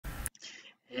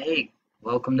Hey,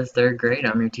 welcome to third grade.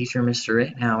 I'm your teacher, Mr.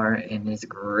 Ritenour, and it's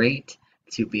great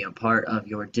to be a part of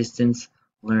your distance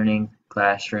learning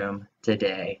classroom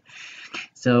today.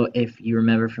 So if you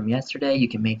remember from yesterday, you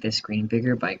can make this screen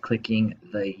bigger by clicking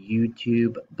the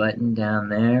YouTube button down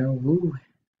there. Woo!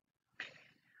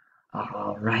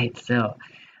 All right, so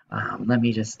let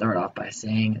me just start off by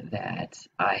saying that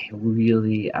I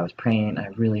was praying, I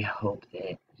really hope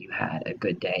that you had a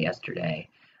good day yesterday.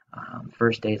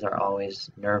 First days are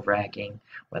always nerve-wracking,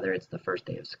 whether it's the first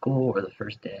day of school or the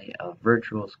first day of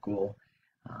virtual school.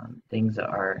 Things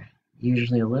are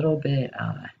usually a little bit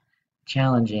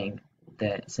challenging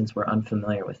since we're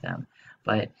unfamiliar with them.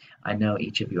 But I know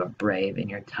each of you are brave and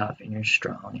you're tough and you're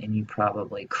strong and you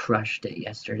probably crushed it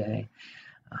yesterday.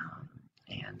 Um,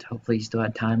 and hopefully you still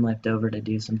had time left over to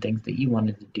do some things that you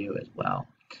wanted to do as well.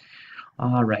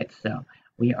 All right, so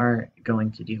we are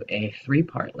going to do a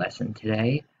three-part lesson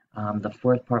today. The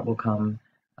fourth part will come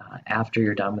after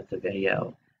you're done with the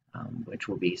video, which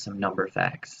will be some number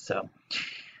facts. So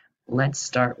let's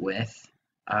start with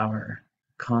our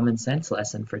common sense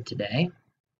lesson for today.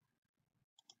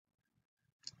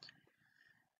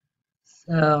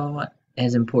 So,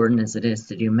 as important as it is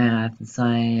to do math and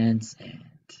science and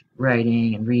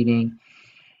writing and reading,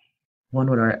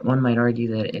 one might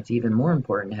argue that it's even more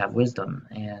important to have wisdom.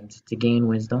 And to gain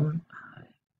wisdom,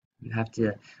 you have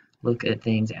to look at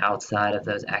things outside of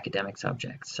those academic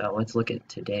subjects. So let's look at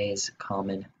today's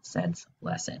common sense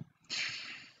lesson.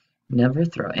 Never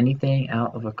throw anything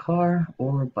out of a car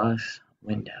or bus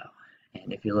window.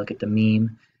 And if you look at the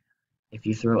meme, if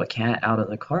you throw a cat out of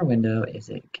the car window, is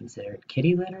it considered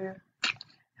kitty litter?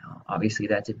 Now, obviously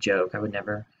that's a joke. I would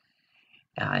never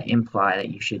imply that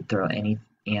you should throw any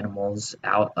animals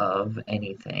out of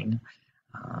anything.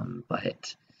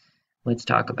 But let's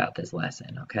talk about this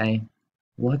lesson, okay?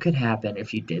 What could happen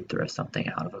if you did throw something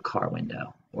out of a car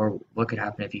window? Or what could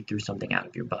happen if you threw something out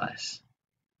of your bus?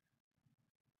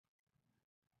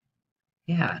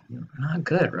 Yeah, not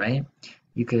good, right?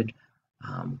 You could,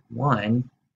 one,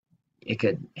 it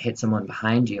could hit someone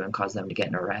behind you and cause them to get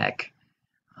in a wreck.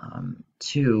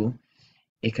 Two,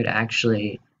 it could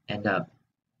actually end up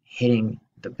hitting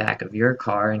the back of your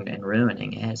car and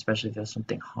ruining it, especially if it's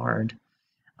something hard.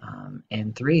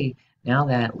 And three, now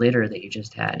that litter that you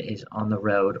just had is on the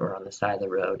road or on the side of the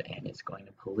road and it's going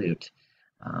to pollute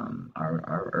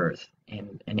our earth.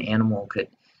 And an animal could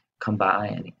come by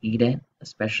and eat it,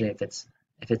 especially if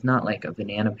it's not like a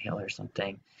banana peel or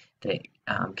something that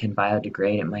can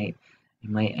biodegrade. It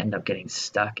might end up getting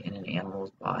stuck in an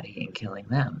animal's body and killing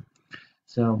them.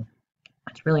 So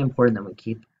it's really important that we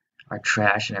keep our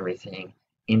trash and everything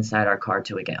inside our car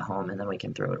till we get home, and then we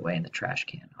can throw it away in the trash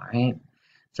can, all right?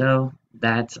 So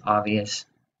that's obvious.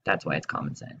 That's why it's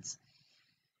common sense.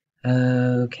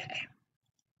 Okay.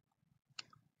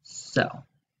 So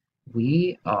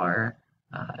we are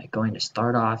going to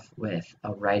start off with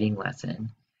a writing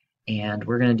lesson, and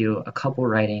we're going to do a couple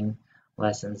writing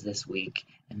lessons this week,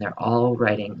 and they're all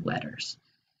writing letters.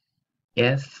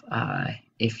 If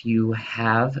you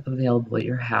have available at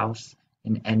your house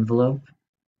an envelope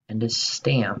and a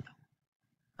stamp,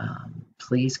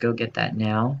 please go get that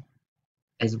now,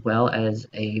 as well as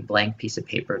a blank piece of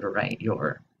paper to write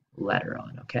your letter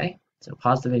on, okay? So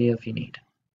pause the video if you need.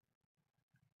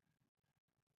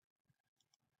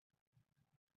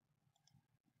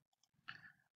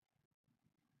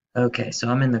 Okay, so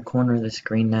I'm in the corner of the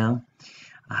screen now.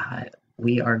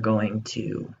 We are going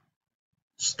to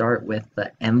start with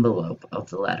the envelope of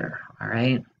the letter, all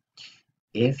right?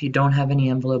 If you don't have any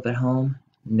envelope at home,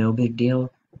 no big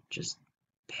deal. Just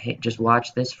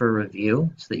watch this for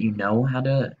review so that you know how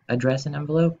to address an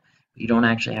envelope. You don't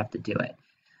actually have to do it.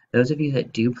 Those of you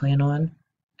that do plan on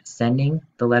sending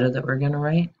the letter that we're going to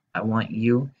write, I want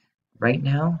you right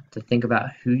now to think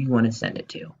about who you want to send it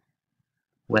to.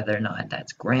 Whether or not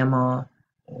that's grandma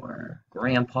or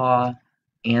grandpa,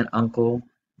 aunt, uncle,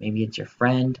 maybe it's your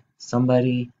friend,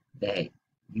 somebody that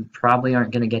you probably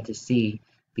aren't going to get to see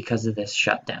because of this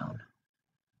shutdown.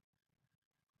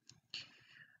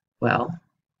 Well,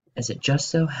 as it just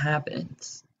so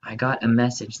happens, I got a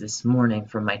message this morning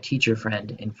from my teacher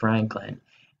friend in Franklin,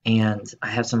 and I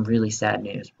have some really sad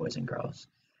news, boys and girls.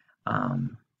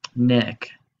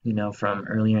 Nick, from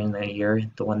earlier in the year,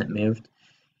 the one that moved,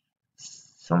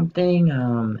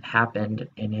 something happened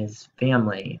in his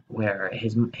family where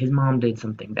his mom did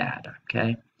something bad,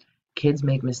 okay? Kids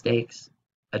make mistakes,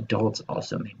 adults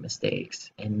also make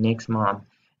mistakes, and Nick's mom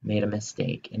made a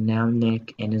mistake. And now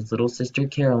Nick and his little sister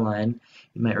Caroline,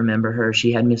 you might remember her,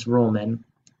 she had Miss Rollman.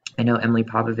 I know Emily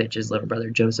Popovich's little brother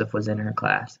Joseph was in her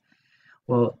class.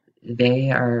 Well,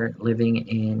 they are living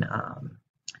in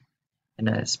in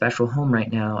a special home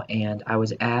right now, and I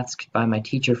was asked by my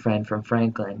teacher friend from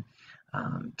Franklin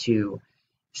to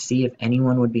see if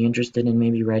anyone would be interested in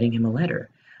maybe writing him a letter.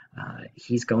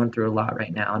 He's going through a lot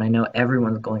right now, and I know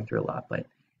everyone's going through a lot, but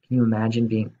can you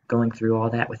imagine going through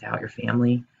all that without your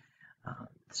family?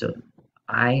 So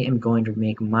I am going to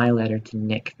make my letter to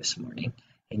Nick this morning,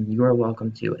 and you are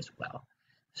welcome to as well.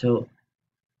 So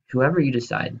whoever you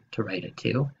decide to write it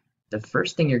to, the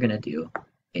first thing you're going to do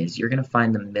is you're going to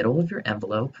find the middle of your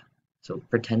envelope. So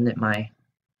pretend that my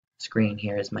screen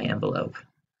here is my envelope.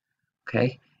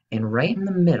 Okay? And right in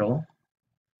the middle,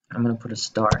 I'm going to put a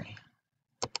star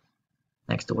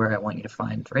next to where I want you to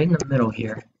find. Right in the middle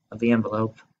here of the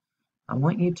envelope, I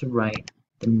want you to write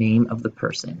the name of the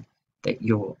person that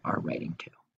you are writing to.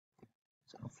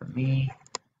 So for me,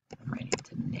 I'm writing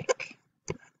to Nick.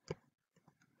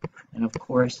 And of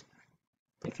course,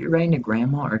 if you're writing to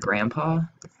grandma or grandpa,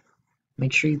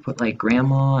 make sure you put like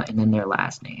grandma and then their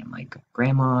last name, like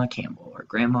Grandma Campbell or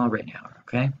Grandma Ritenour,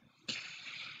 okay?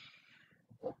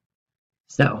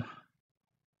 So,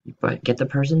 get the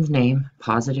person's name,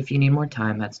 pause it if you need more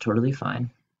time, that's totally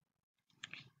fine.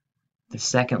 The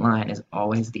second line is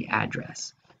always the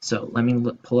address. So let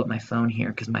me pull up my phone here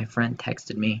because my friend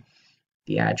texted me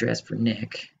the address for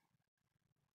Nick.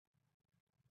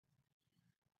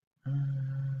 Okay,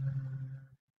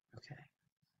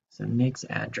 so Nick's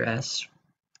address,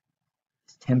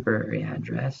 his temporary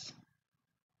address,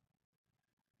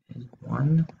 is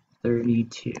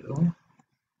 132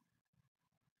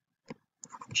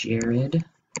 Jared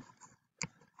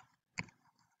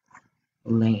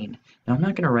Lane. Now I'm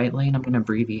not going to write Lane, I'm going to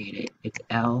abbreviate it. It's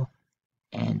LN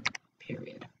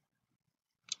period.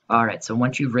 Alright, so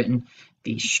once you've written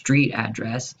the street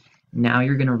address, now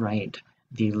you're going to write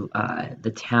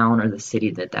the town or the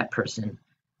city that that person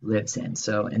lives in.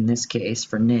 So in this case,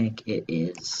 for Nick, it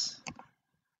is,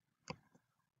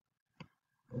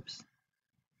 oops,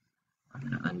 I'm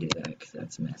going to undo that because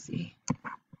that's messy,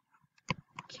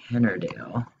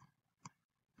 Kennerdale.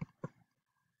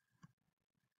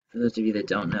 For those of you that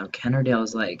don't know, Kennerdale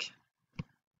is like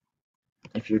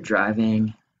if you're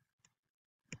driving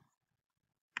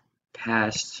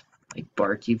past like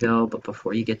Barkeyville, but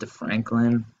before you get to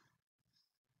Franklin.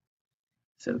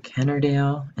 So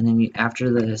Kennerdale, and then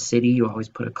after the city, you always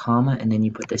put a comma, and then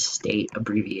you put the state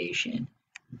abbreviation,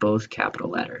 both capital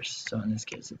letters. So in this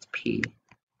case, it's PA,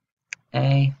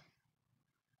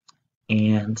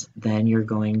 and then you're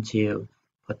going to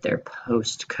put their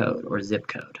postcode or zip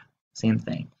code, same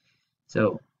thing.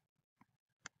 So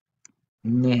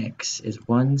Nick's is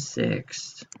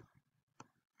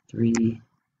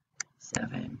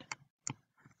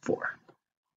 16374.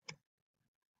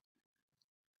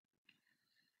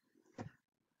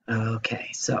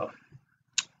 Okay, so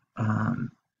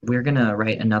we're gonna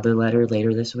write another letter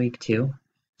later this week too.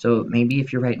 So maybe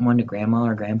if you're writing one to grandma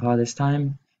or grandpa this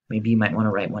time, maybe you might want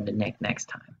to write one to Nick next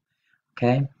time.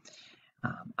 Okay,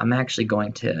 I'm actually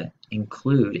going to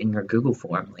include in your Google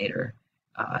form later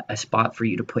a spot for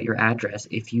you to put your address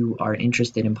if you are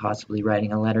interested in possibly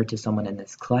writing a letter to someone in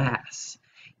this class.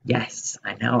 Yes,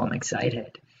 I know, I'm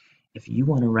excited. If you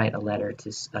want to write a letter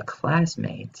to a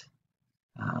classmate,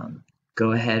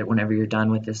 go ahead whenever you're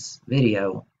done with this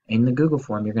video. In the Google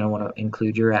form, you're going to want to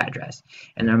include your address.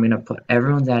 And then I'm going to put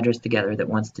everyone's address together that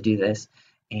wants to do this.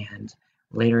 And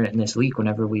later in this week,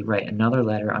 whenever we write another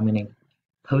letter, I'm going to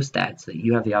post that so that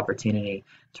you have the opportunity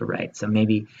to write. So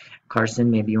maybe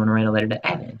Carson, maybe you want to write a letter to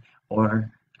Evan,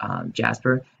 or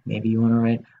Jasper, maybe you want to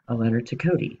write a letter to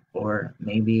Cody, or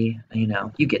maybe, you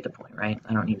know, you get the point, right?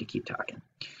 I don't need to keep talking.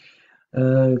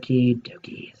 Okie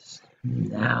dokies.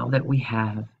 Now that we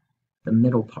have the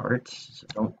middle part,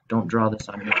 so don't draw this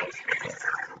on your list.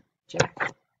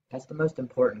 Check. That's the most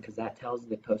important because that tells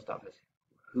the post office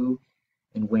who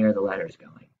and where the letter is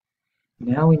going.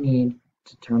 Now we need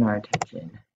to turn our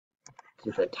attention to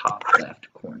the top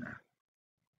left corner.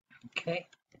 Okay,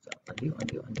 so undo.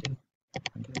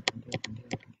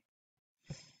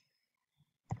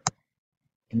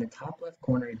 In the top left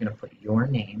corner, you're going to put your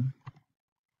name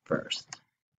first.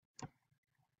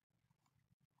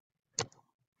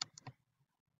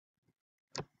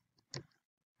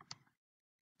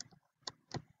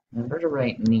 Remember to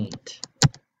write neat.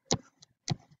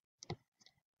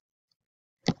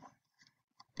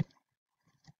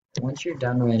 Once you're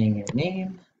done writing your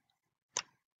name,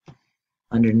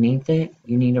 underneath it,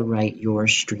 you need to write your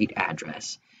street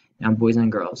address. Now, boys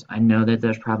and girls, I know that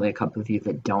there's probably a couple of you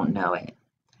that don't know it,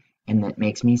 and that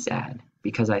makes me sad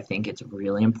because I think it's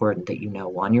really important that you know,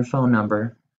 one, your phone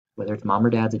number, whether it's mom or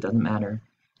dad's, it doesn't matter,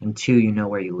 and two, you know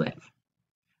where you live.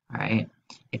 All right?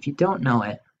 If you don't know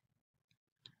it,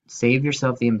 save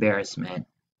yourself the embarrassment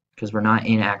because we're not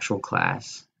in actual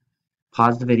class.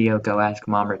 Pause the video, go ask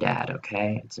mom or dad,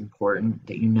 okay? It's important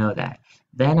that you know that.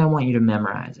 Then I want you to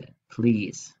memorize it.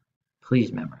 Please,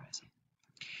 please memorize it.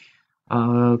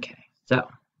 Okay, so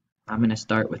I'm going to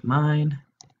start with mine.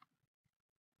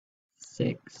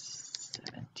 6,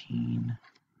 17.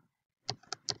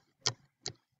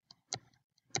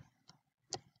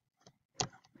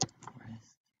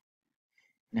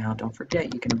 Now don't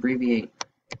forget, you can abbreviate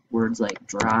words like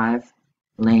drive,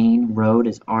 lane, road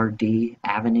is RD,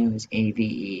 avenue is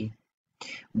AVE,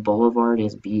 boulevard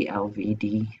is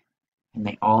BLVD, and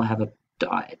they all have a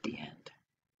dot at the end.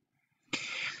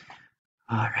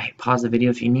 Alright, pause the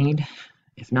video if you need.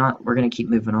 If not, we're going to keep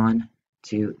moving on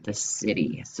to the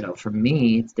city. So for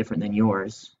me, it's different than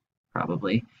yours,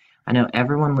 probably. I know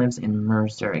everyone lives in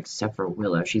Mercer except for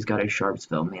Willow. She's got a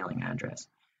Sharpsville mailing address.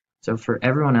 So for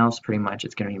everyone else, pretty much,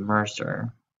 it's going to be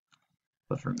Mercer.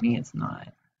 But for me, it's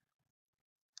not.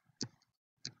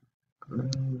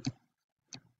 Grove.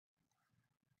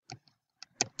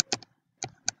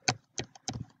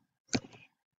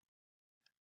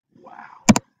 Wow.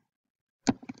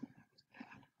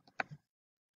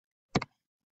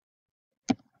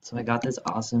 So I got this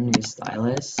awesome new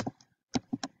stylus,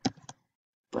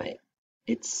 but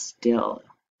it's still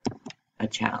a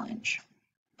challenge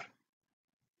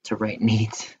to write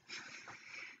neat.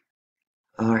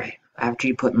 Alright, after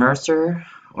you put Mercer,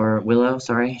 or Willow,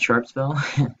 sorry, Sharpsville,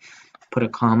 put a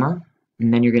comma,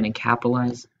 and then you're going to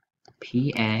capitalize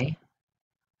PA,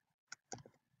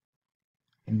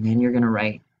 and then you're going to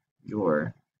write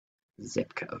your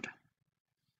zip code.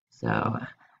 So,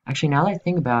 actually, now that I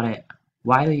think about it,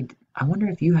 Wiley, I wonder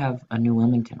if you have a New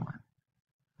Wilmington one.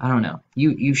 I don't know.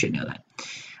 You should know that.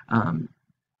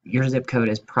 Your zip code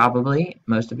is probably,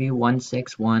 most of you,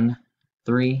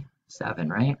 16137,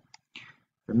 right?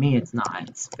 For me, it's not.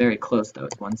 It's very close, though.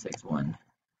 It's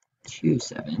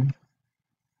 16127.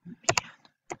 Man,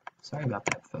 sorry about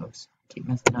that, folks. Keep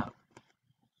messing up.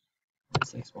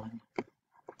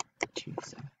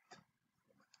 16127.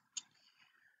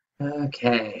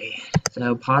 Okay,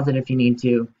 so pause it if you need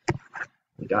to.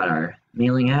 We got our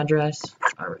mailing address,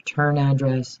 our return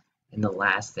address, and the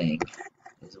last thing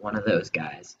is one of those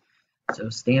guys. So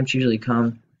stamps usually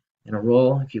come in a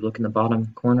roll. If you look in the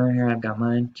bottom corner here, I've got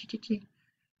mine.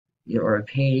 Or a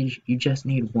page. You just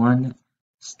need one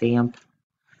stamp.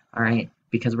 All right,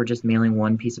 because we're just mailing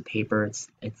one piece of paper. It's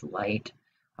light.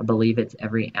 I believe it's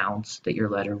every ounce that your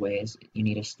letter weighs. You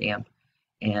need a stamp,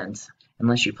 and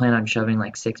unless you plan on shoving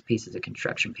like 6 pieces of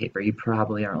construction paper, you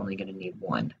probably are only going to need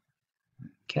one.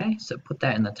 Okay, so put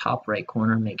that in the top right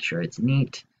corner. Make sure it's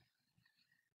neat.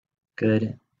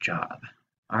 Good job.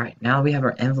 All right, now we have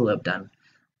our envelope done.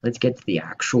 Let's get to the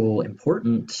actual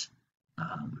important.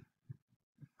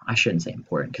 I shouldn't say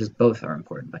important because both are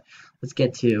important, but let's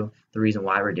get to the reason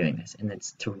why we're doing this, and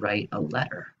it's to write a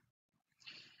letter.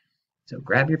 So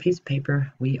grab your piece of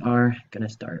paper. We are going to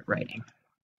start writing.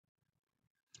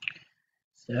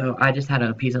 So I just had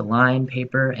a piece of line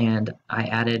paper, and I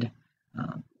added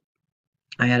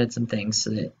some things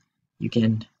so that you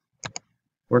can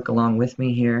work along with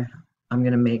me here. I'm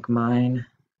going to make mine.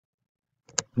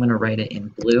 I'm going to write it in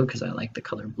blue because I like the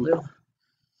color blue.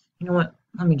 You know what?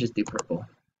 Let me just do purple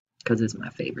because it's my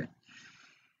favorite.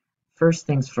 First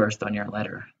things first on your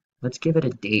letter. Let's give it a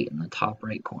date in the top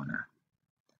right corner.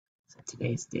 So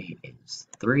today's date is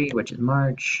 3, which is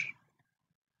March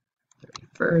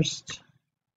 31st,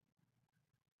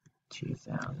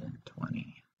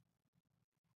 2020.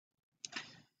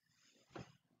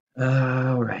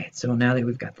 Alright, so now that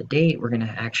we've got the date, we're going to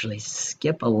actually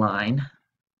skip a line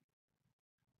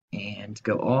and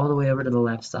go all the way over to the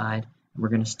left side. We're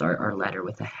going to start our letter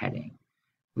with a heading.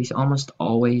 We almost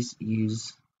always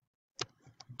use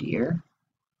dear.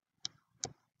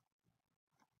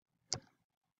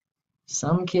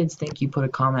 Some kids think you put a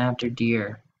comma after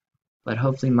dear, but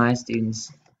hopefully my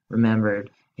students remembered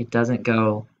it doesn't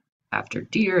go after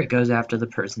dear, it goes after the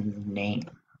person's name.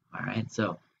 Alright,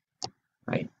 so,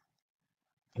 right,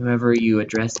 whoever you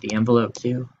address the envelope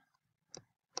to,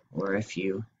 or if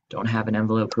you don't have an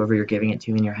envelope, whoever you're giving it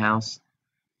to in your house,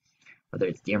 whether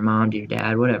it's dear mom, dear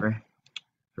dad, whatever.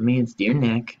 For me, it's dear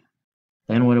Nick.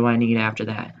 Then what do I need after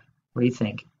that? What do you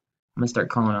think? I'm going to start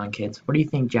calling on kids. What do you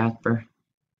think, Jasper?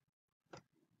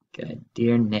 Good.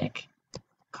 Dear Nick,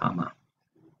 comma.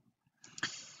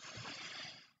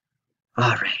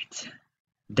 Alright.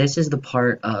 This is the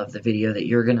part of the video that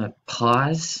you're going to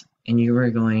pause and you are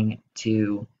going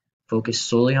to focus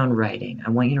solely on writing. I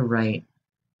want you to write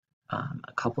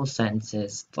a couple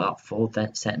sentences, thoughtful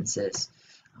sentences.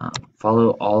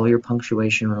 Follow all your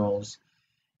punctuation rules.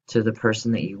 to the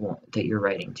person that you're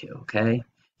writing to, okay?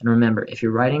 And remember, if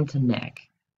you're writing to Nick,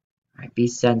 all right, be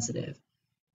sensitive.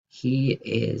 He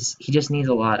just needs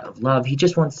a lot of love. He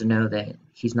just wants to know that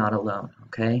he's not alone,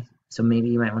 okay? So maybe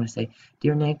you might want to say,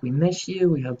 "Dear Nick, we miss you.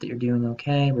 We hope that you're doing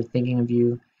okay. We're thinking of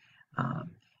you." And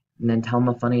then tell him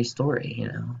a funny story,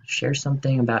 share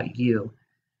something about you.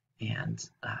 And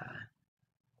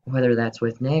whether that's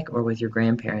with Nick or with your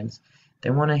grandparents, they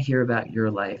want to hear about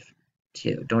your life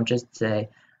too. Don't just say,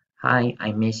 "Hi,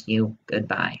 I miss you,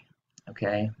 goodbye."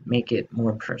 Okay? Make it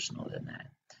more personal than that.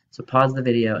 So pause the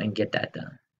video and get that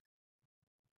done.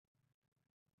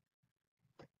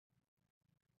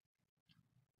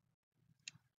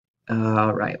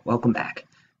 All right, welcome back.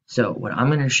 So what I'm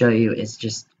going to show you is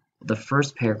just the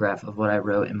first paragraph of what I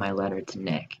wrote in my letter to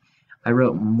Nick. I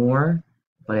wrote more,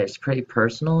 but it's pretty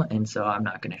personal, and so I'm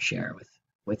not going to share it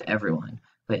with everyone.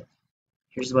 But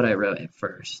here's what I wrote at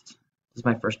first. This is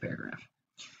my first paragraph.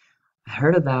 I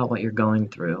heard about what you're going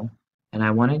through, and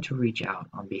I wanted to reach out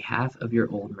on behalf of your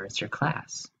old Mercer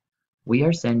class. We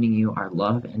are sending you our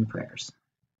love and prayers.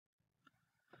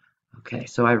 Okay,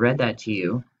 so I read that to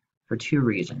you for two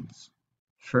reasons.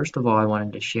 First of all, I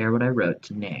wanted to share what I wrote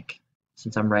to Nick,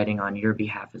 since I'm writing on your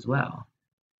behalf as well.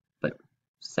 But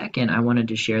second, I wanted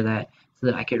to share that so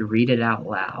that I could read it out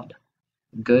loud.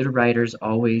 Good writers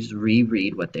always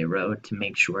reread what they wrote to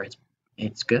make sure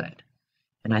it's good.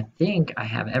 And I think I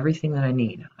have everything that I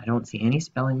need. I don't see any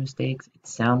spelling mistakes. It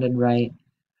sounded right.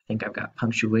 I think I've got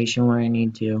punctuation where I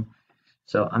need to.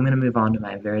 So I'm going to move on to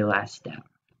my very last step.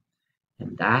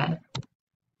 And that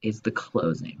is the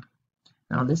closing.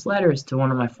 Now this letter is to one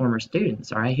of my former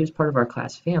students, all right? He was part of our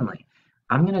class family.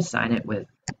 I'm going to sign it with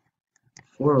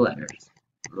 4 letters,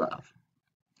 love.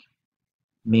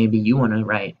 Maybe you want to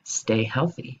write stay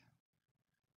healthy.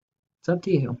 It's up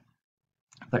to you.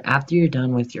 But after you're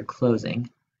done with your closing,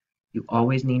 you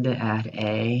always need to add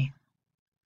a,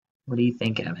 what do you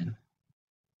think, Evan?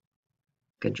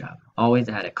 Good job. Always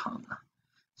add a comma.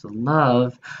 So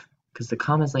love, because the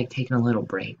comma is like taking a little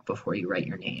break before you write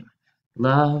your name.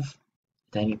 Love,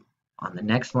 then you, on the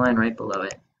next line right below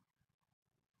it,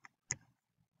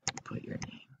 put your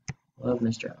name. Love,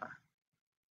 Mr.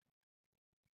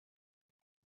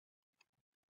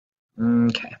 R.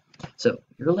 Okay, so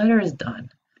your letter is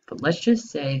done, but let's just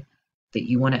say that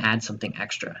you want to add something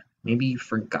extra. Maybe you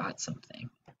forgot something.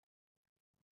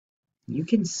 You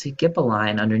can skip a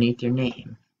line underneath your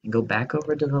name and go back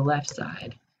over to the left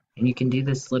side, and you can do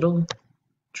this little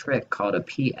trick called a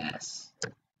PS.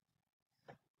 All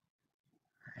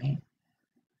right.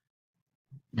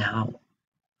 Now,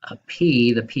 a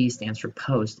P, the P stands for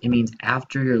post. It means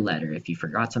after your letter. If you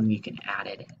forgot something, you can add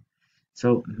it in.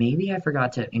 So maybe I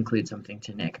forgot to include something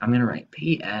to Nick. I'm going to write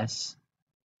PS.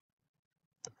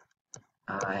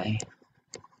 I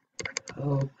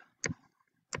hope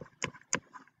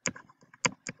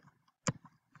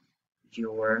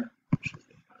you're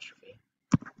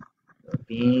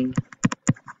being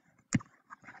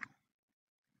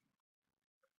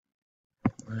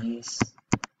nice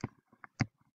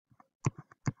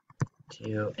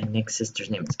to, and Nick's sister's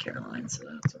name is Caroline, so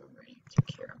that's what I'm writing to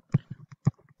Caroline.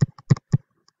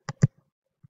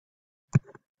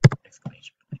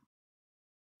 Exclamation point.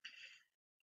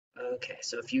 Okay,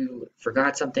 so if you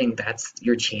forgot something, that's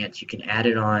your chance. You can add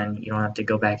it on. You don't have to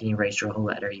go back and erase your whole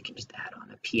letter. You can just add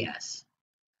on a PS.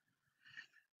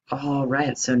 All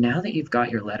right, so now that you've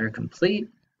got your letter complete,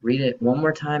 read it one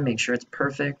more time, make sure it's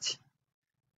perfect,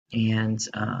 and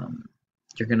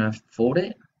you're going to fold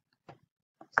it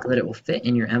so that it will fit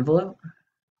in your envelope.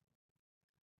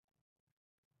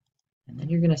 And then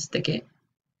you're going to stick it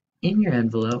in your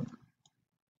envelope.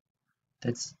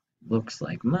 That looks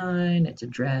like mine, it's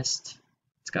addressed,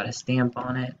 it's got a stamp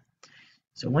on it.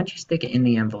 So once you stick it in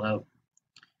the envelope,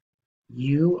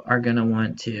 you are going to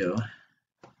want to,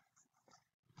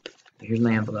 here's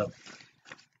my envelope,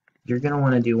 you're going to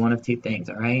want to do one of two things,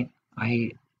 all right?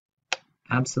 I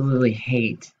absolutely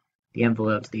hate the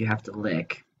envelopes that you have to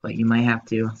lick, but you might have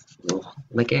to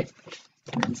lick it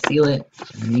and then seal it,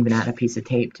 and then even add a piece of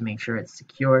tape to make sure it's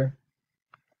secure.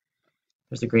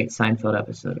 There's a great Seinfeld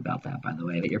episode about that, by the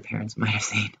way, that your parents might have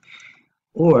seen.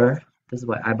 Or, this is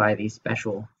what I buy, these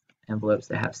special envelopes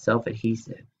that have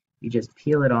self-adhesive. You just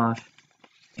peel it off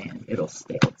and it'll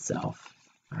stick itself.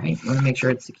 All right, you want to make sure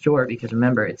it's secure because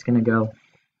remember, it's going to go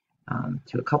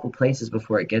to a couple places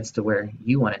before it gets to where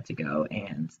you want it to go,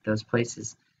 and those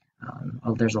places,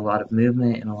 there's a lot of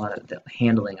movement and a lot of the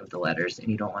handling of the letters, and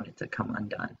you don't want it to come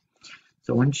undone.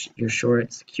 So once you're sure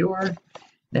it's secure,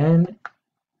 then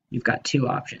you've got 2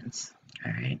 options.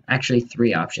 All right, actually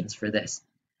 3 options for this.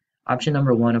 Option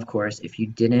number 1, of course, if you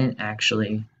didn't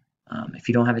actually If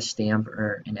you don't have a stamp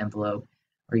or an envelope,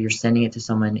 or you're sending it to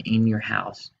someone in your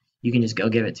house, you can just go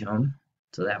give it to them.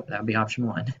 So that would be option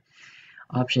one.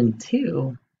 Option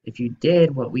two, if you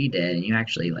did what we did and you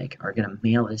actually like are gonna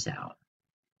mail this out,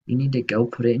 you need to go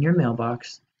put it in your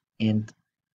mailbox and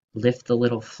lift the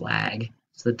little flag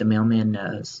so that the mailman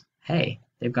knows, hey,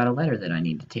 they've got a letter that I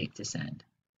need to take to send.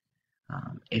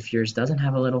 If yours doesn't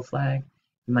have a little flag,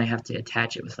 you might have to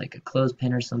attach it with like a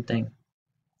clothespin or something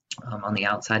on the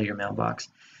outside of your mailbox.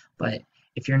 But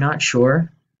if you're not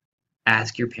sure,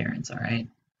 ask your parents, all right?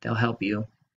 They'll help you.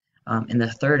 And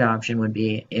the third option would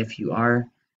be if you are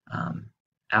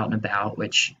out and about,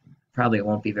 which probably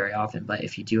won't be very often, but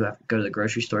if you do have to go to the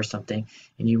grocery store or something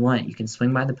and you want, you can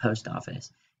swing by the post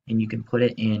office and you can put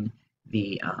it in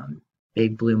the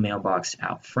big blue mailbox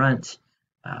out front.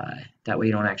 That way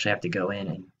you don't actually have to go in,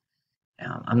 and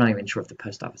I'm not even sure if the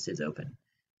post office is open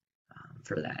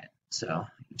for that. So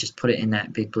you just put it in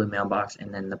that big blue mailbox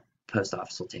and then the post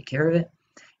office will take care of it.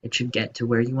 It should get to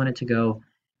where you want it to go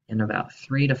in about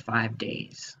 3 to 5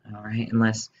 days, all right?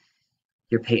 Unless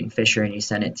you're Peyton Fisher and you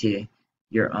send it to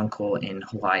your uncle in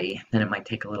Hawaii, then it might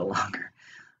take a little longer.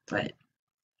 But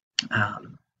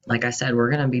like I said, we're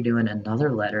going to be doing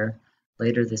another letter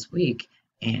later this week,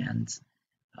 and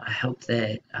I hope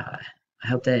that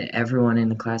everyone in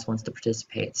the class wants to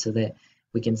participate so that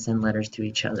we can send letters to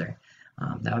each other.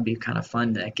 That would be kind of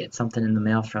fun to get something in the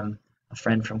mail from a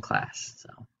friend from class. So,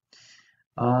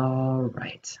 all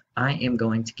right, I am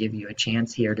going to give you a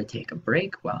chance here to take a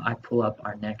break while I pull up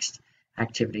our next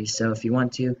activity. So if you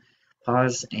want to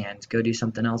pause and go do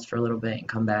something else for a little bit and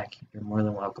come back, you're more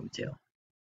than welcome to.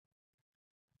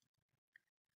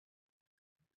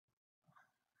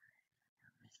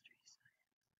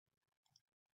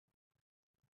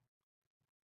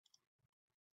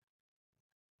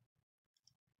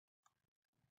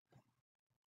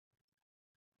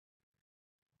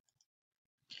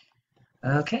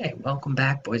 Okay, welcome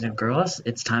back, boys and girls.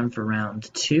 It's time for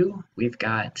round two. We've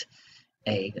got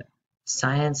a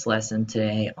science lesson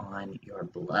today on your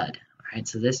blood. All right,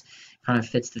 so this kind of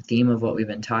fits the theme of what we've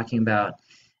been talking about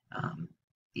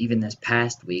even this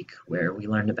past week, where we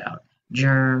learned about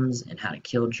germs and how to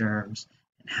kill germs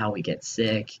and how we get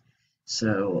sick.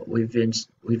 So we've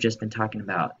just been talking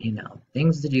about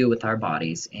things to do with our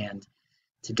bodies, and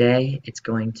today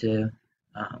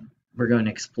we're going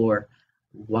to explore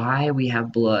why we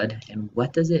have blood and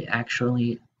what does it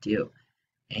actually do.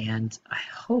 And I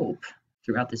hope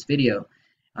throughout this video,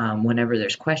 whenever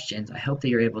there's questions, I hope that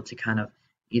you're able to kind of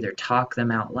either talk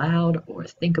them out loud or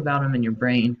think about them in your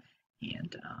brain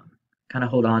and kind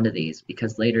of hold on to these,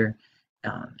 because later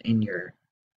in your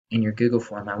Google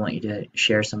form, I want you to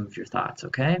share some of your thoughts,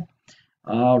 okay?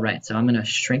 All right, so I'm going to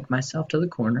shrink myself to the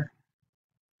corner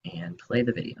and play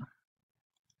the video.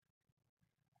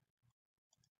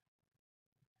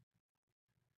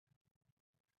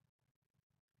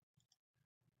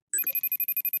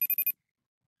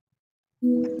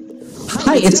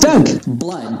 Hi, it's Doug.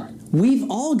 Blood. We've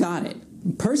all got it.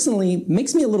 Personally,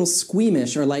 makes me a little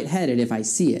squeamish or lightheaded if I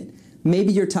see it.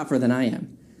 Maybe you're tougher than I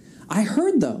am. I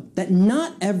heard, though, that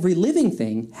not every living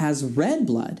thing has red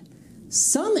blood.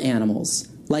 Some animals,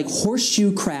 like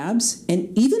horseshoe crabs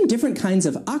and even different kinds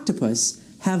of octopus,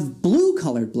 have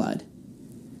blue-colored blood.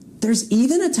 There's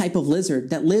even a type of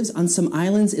lizard that lives on some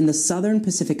islands in the southern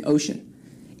Pacific Ocean.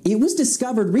 It was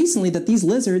discovered recently that these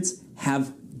lizards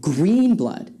have green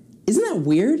blood. Isn't that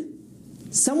weird?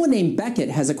 Someone named Beckett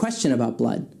has a question about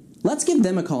blood. Let's give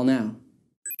them a call now.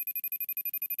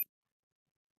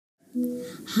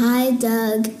 Hi,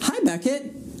 Doug. Hi,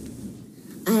 Beckett.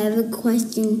 I have a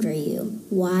question for you.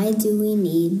 Why do we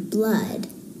need blood?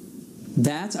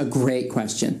 That's a great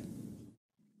question.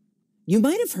 You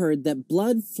might have heard that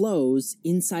blood flows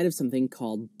inside of something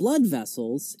called blood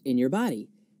vessels in your body.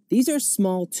 These are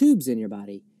small tubes in your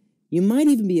body. You might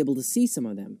even be able to see some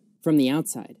of them from the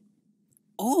outside.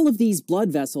 All of these blood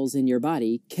vessels in your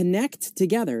body connect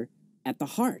together at the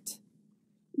heart.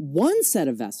 One set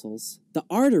of vessels, the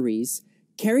arteries,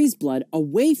 carries blood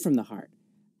away from the heart,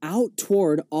 out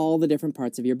toward all the different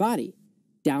parts of your body,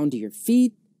 down to your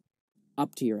feet,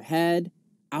 up to your head,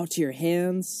 out to your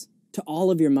hands, to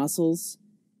all of your muscles.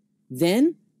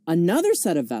 Then another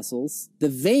set of vessels, the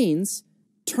veins,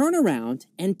 turn around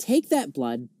and take that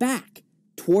blood back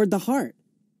toward the heart.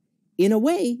 In a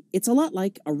way, it's a lot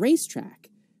like a racetrack,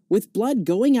 with blood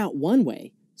going out one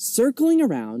way, circling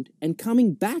around and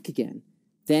coming back again,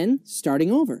 then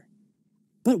starting over.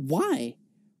 But why?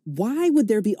 Why would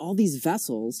there be all these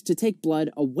vessels to take blood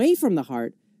away from the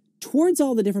heart towards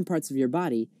all the different parts of your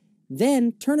body,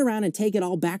 then turn around and take it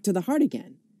all back to the heart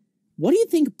again? What do you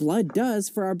think blood does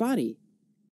for our body?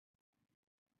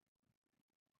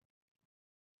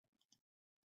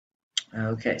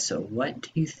 Okay, so what do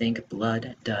you think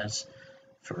blood does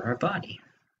for our body?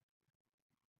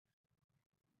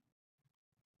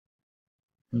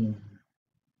 Hmm.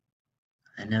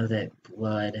 I know that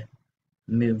blood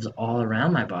moves all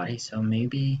around my body, so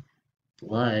maybe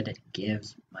blood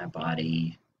gives my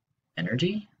body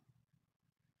energy?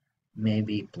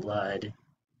 Maybe blood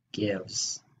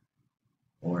gives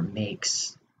or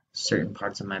makes certain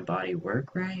parts of my body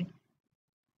work right?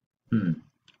 Hmm,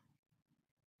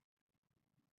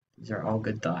 these are all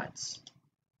good thoughts.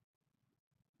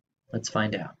 Let's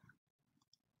find out.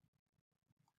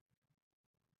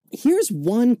 Here's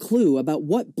one clue about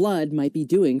what blood might be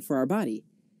doing for our body.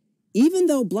 Even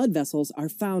though blood vessels are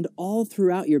found all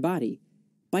throughout your body,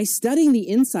 by studying the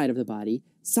inside of the body,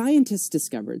 scientists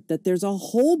discovered that there's a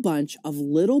whole bunch of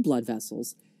little blood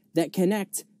vessels that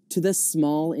connect to the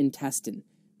small intestine.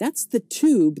 That's the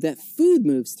tube that food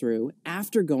moves through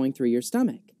after going through your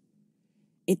stomach.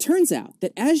 It turns out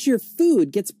that as your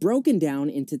food gets broken down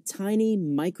into tiny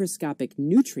microscopic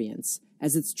nutrients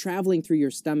as it's traveling through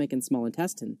your stomach and small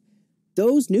intestine,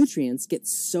 those nutrients get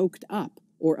soaked up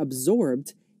or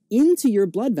absorbed into your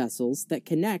blood vessels that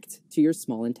connect to your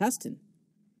small intestine.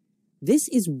 This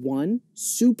is one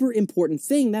super important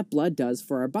thing that blood does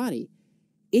for our body.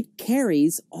 It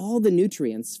carries all the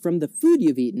nutrients from the food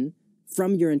you've eaten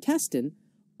from your intestine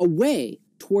away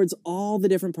towards all the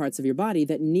different parts of your body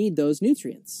that need those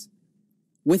nutrients.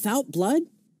 Without blood,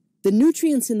 the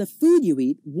nutrients in the food you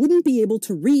eat wouldn't be able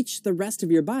to reach the rest of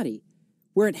your body,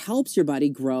 where it helps your body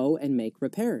grow and make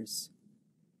repairs.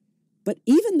 But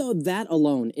even though that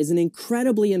alone is an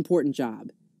incredibly important job,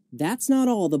 that's not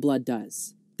all the blood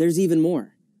does. There's even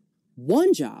more.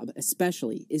 One job,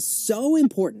 especially, is so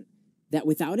important that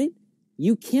without it,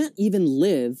 you can't even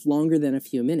live longer than a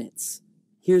few minutes.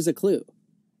 Here's a clue.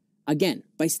 Again,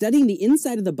 by studying the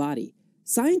inside of the body,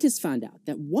 scientists found out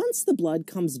that once the blood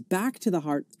comes back to the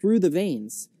heart through the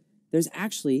veins, there's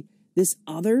actually this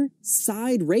other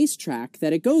side racetrack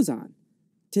that it goes on,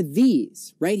 to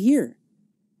these, right here.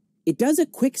 It does a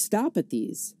quick stop at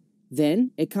these,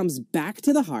 then it comes back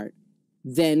to the heart,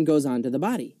 then goes on to the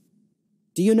body.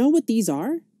 Do you know what these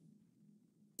are?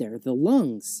 They're the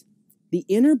lungs, the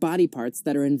inner body parts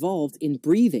that are involved in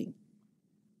breathing.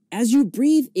 As you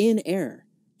breathe in air,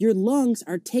 your lungs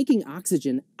are taking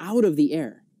oxygen out of the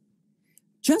air.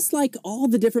 Just like all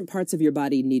the different parts of your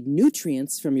body need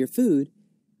nutrients from your food,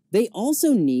 they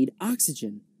also need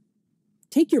oxygen.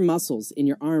 Take your muscles in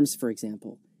your arms, for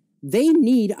example. They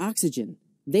need oxygen.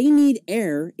 They need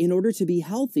air in order to be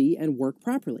healthy and work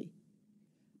properly.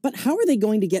 But how are they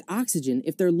going to get oxygen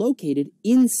if they're located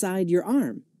inside your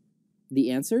arm? The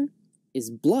answer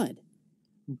is blood.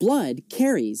 Blood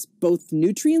carries both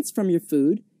nutrients from your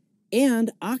food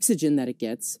and oxygen that it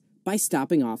gets by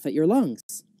stopping off at your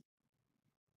lungs.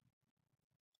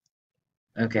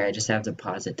 Okay, I just have to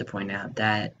pause it to point out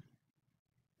that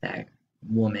that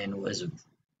woman was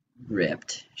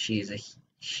ripped. She's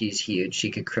huge.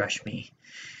 She could crush me.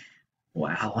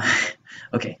 Wow.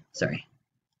 Okay, sorry.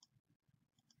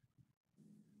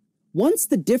 Once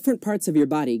the different parts of your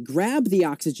body grab the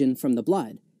oxygen from the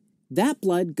blood, that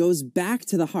blood goes back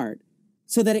to the heart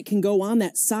so that it can go on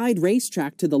that side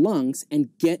racetrack to the lungs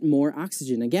and get more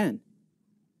oxygen again.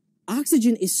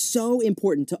 Oxygen is so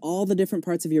important to all the different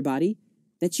parts of your body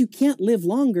that you can't live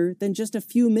longer than just a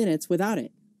few minutes without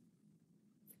it.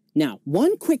 Now,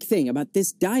 one quick thing about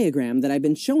this diagram that I've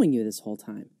been showing you this whole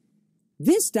time.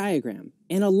 This diagram,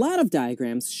 and a lot of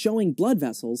diagrams showing blood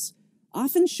vessels,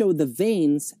 often show the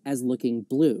veins as looking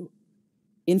blue.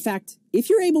 In fact, if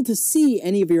you're able to see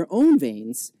any of your own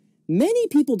veins, many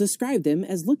people describe them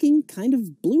as looking kind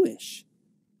of bluish.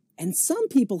 And some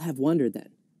people have wondered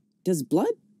then, does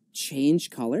blood change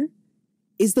color?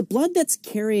 Is the blood that's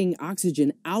carrying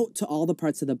oxygen out to all the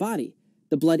parts of the body,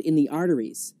 the blood in the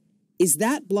arteries, is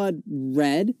that blood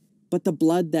red, but the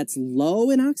blood that's low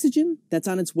in oxygen, that's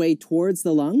on its way towards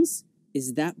the lungs,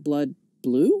 is that blood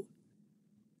blue?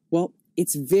 Well,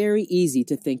 it's very easy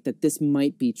to think that this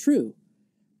might be true,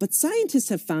 but scientists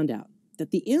have found out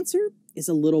that the answer is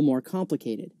a little more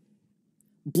complicated.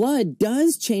 Blood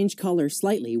does change color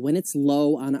slightly when it's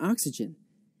low on oxygen.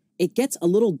 It gets a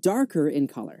little darker in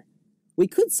color. We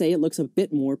could say it looks a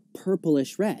bit more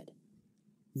purplish red.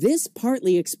 This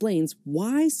partly explains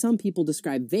why some people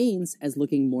describe veins as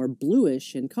looking more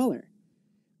bluish in color.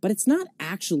 But it's not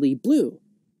actually blue.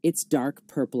 It's dark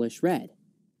purplish red.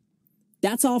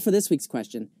 That's all for this week's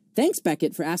question. Thanks,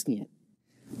 Beckett, for asking it.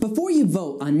 Before you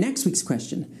vote on next week's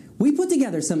question, we put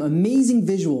together some amazing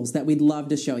visuals that we'd love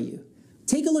to show you.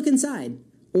 Take a look inside,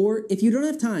 or if you don't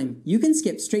have time, you can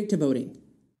skip straight to voting.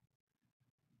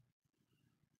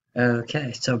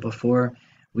 Okay, so before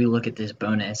we look at this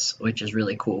bonus, which is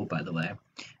really cool, by the way,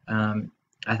 um,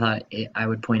 I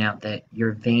would point out that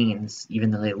your veins,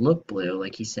 even though they look blue,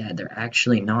 like you said, they're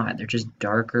actually not. They're just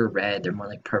darker red. They're more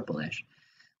like purplish.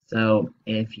 So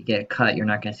if you get a cut, you're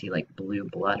not going to see like blue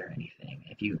blood or anything.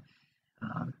 If you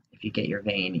get your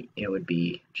vein, it would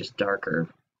be just darker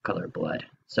color blood.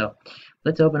 So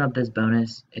let's open up this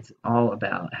bonus. It's all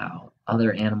about how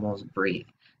other animals breathe.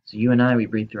 So you and I, we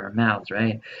breathe through our mouths,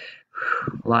 right?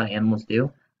 A lot of animals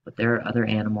do, but there are other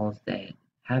animals that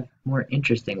have more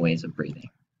interesting ways of breathing.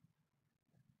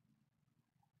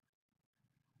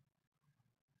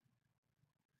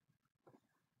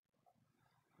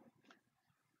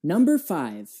 Number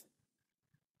 5.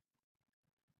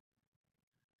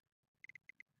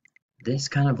 This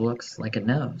kind of looks like a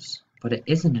nose, but it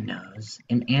isn't a nose.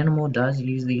 An animal does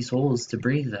use these holes to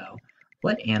breathe, though.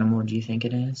 What animal do you think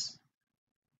it is?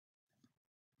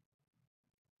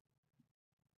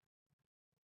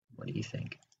 What do you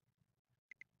think?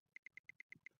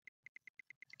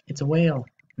 It's a whale,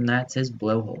 and that's his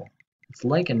blowhole. It's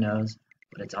like a nose,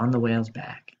 but it's on the whale's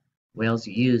back. Whales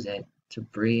use it to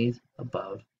breathe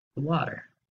above the water.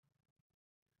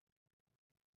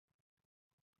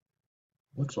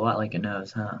 Looks a lot like a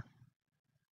nose, huh?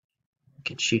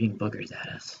 Like it's shooting boogers at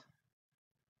us.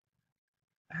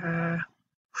 Ah.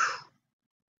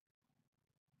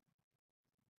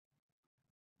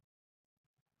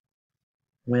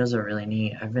 Whales are really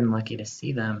neat. I've been lucky to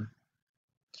see them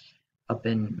up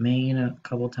in Maine a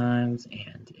couple times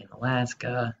and in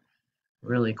Alaska.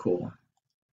 Really cool.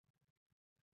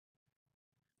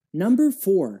 Number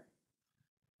 4.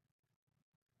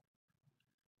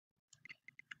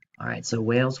 Alright, so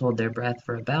whales hold their breath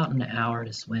for about an hour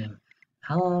to swim.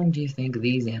 How long do you think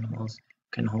these animals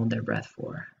can hold their breath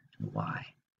for, and why?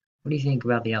 What do you think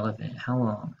about the elephant? How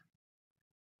long?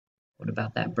 What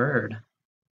about that bird?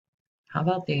 How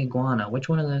about the iguana? Which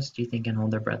one of those do you think can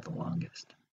hold their breath the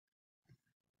longest?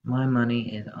 My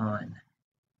money is on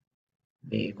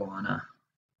the iguana.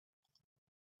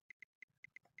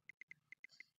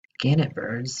 Gannet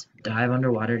birds dive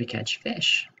underwater to catch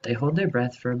fish. They hold their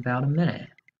breath for about a minute.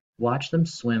 Watch them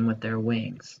swim with their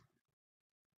wings.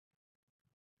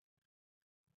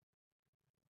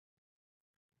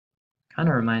 Kind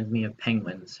of reminds me of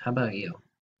penguins. How about you?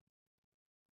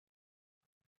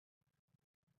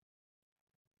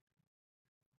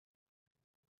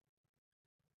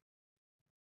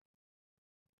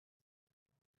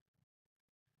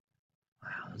 Wow,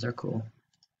 those are cool.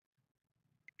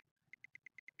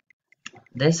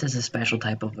 This is a special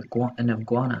type of an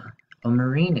iguana, a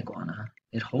marine iguana.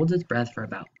 It holds its breath for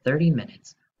about 30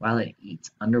 minutes while it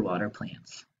eats underwater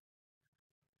plants.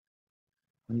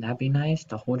 Wouldn't that be nice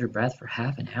to hold your breath for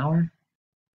half an hour?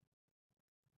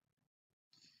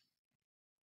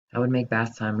 That would make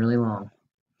bath time really long.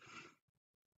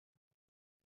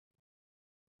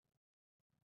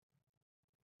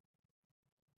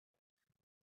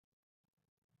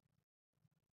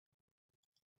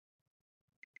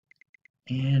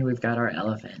 And we've got our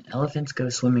elephant. Elephants go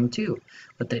swimming too,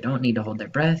 but they don't need to hold their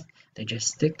breath. They just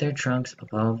stick their trunks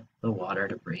above the water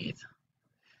to breathe.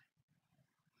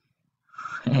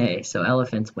 Hey, so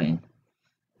elephants win.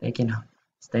 They can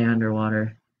stay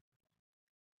underwater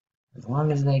as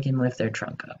long as they can lift their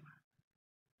trunk up.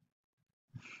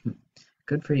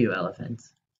 Good for you,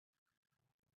 elephants.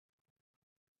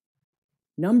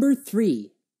 Number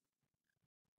 3.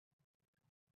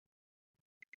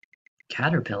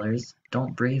 Caterpillars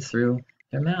don't breathe through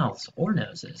their mouths or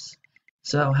noses.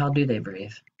 So how do they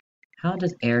breathe? How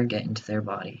does air get into their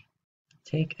body?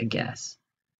 Take a guess.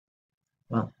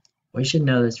 Well, we should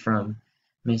know this from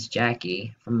Miss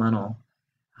Jackie from Munnell.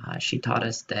 She taught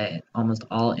us that almost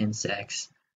all insects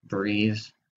breathe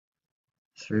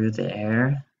through the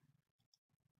air.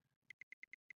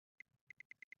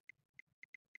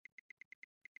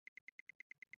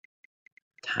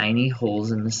 Tiny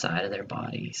holes in the side of their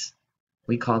bodies.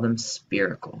 We call them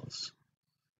spiracles.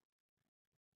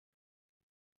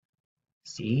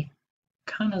 See?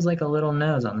 Kind of like a little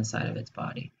nose on the side of its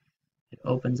body. It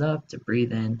opens up to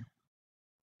breathe in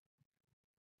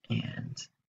and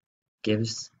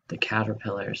gives the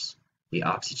caterpillars the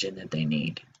oxygen that they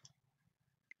need.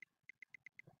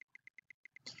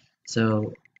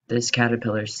 So this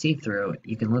caterpillar is see-through.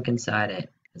 You can look inside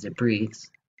it as it breathes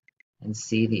and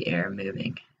see the air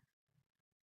moving.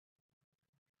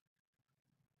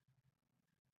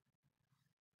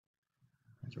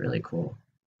 It's really cool.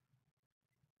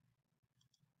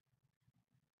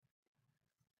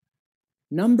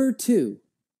 Number 2.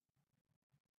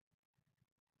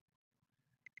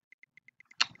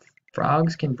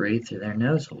 Frogs can breathe through their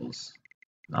nose holes.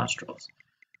 nostrils.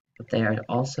 But they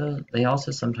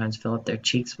also sometimes fill up their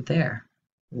cheeks with air.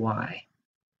 Why?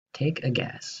 Take a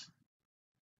guess.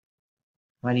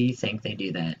 Why do you think they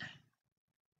do that?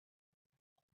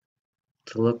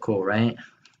 To look cool, right?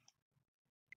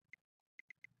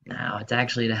 Now, it's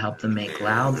actually to help them make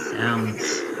loud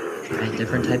sounds. Right?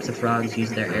 Different types of frogs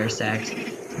use their air sacs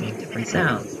to make different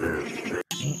sounds. Right?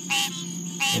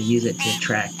 They use it to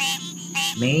attract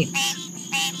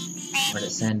mates or to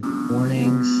send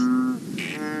warnings.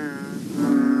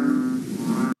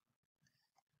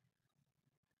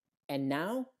 And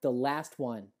now, the last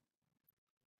one.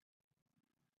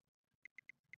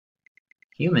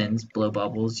 Humans blow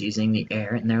bubbles using the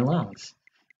air in their lungs.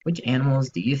 Which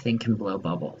animals do you think can blow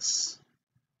bubbles?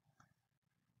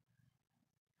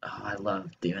 Oh, I love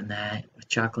doing that with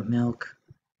chocolate milk.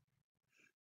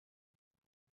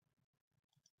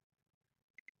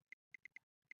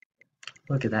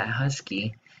 Look at that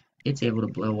husky. It's able to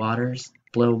blow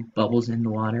bubbles in the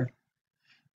water.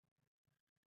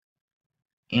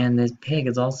 And this pig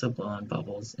is also blowing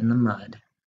bubbles in the mud.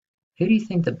 Who do you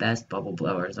think the best bubble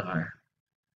blowers are?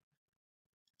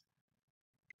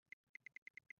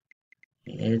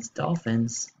 It's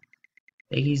dolphins.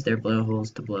 They use their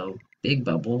blowholes to blow big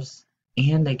bubbles,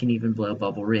 and they can even blow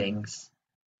bubble rings.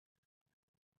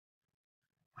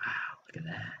 Wow, look at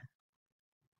that.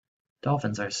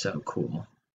 Dolphins are so cool.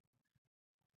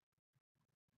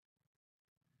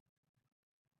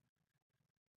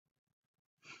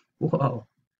 Whoa.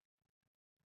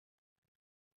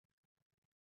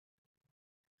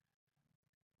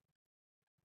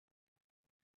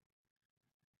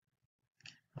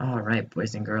 All right,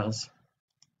 boys and girls.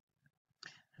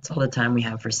 That's all the time we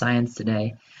have for science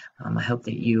today. I hope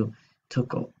that you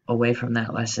took away from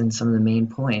that lesson some of the main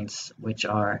points, which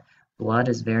are blood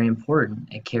is very important.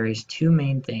 It carries two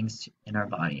main things in our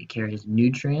body. It carries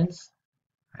nutrients,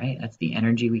 right? That's the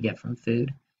energy we get from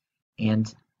food.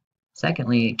 And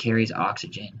secondly, it carries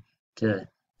oxygen to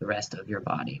the rest of your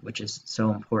body, which is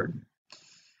so important.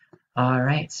 All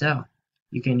right, so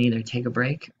you can either take a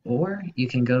break or you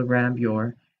can go grab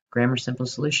your Grammar Simple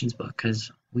Solutions book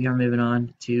because we are moving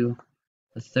on to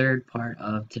the third part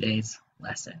of today's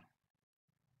lesson.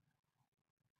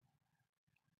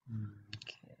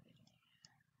 Okay.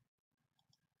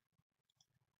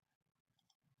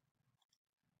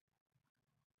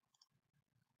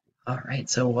 All right,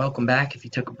 so welcome back if you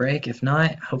took a break. If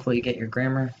not, hopefully you get your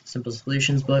Grammar Simple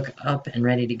Solutions book up and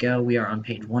ready to go. We are on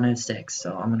page 106,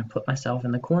 so I'm going to put myself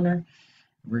in the corner.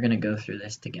 We're going to go through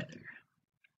this together.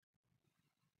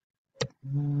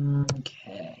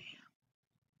 Okay.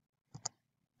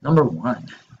 Number 1,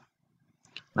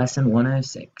 lesson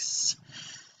 106.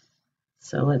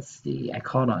 So let's see, I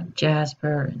called on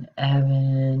Jasper and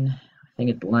Evan. I think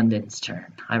it's London's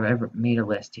turn. I've ever made a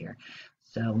list here.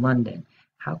 So London,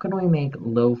 how can we make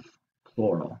loaf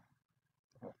plural?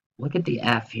 Look at the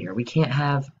F here. We can't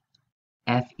have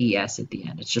FES at the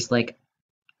end. It's just like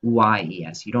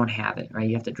YES. You don't have it, right?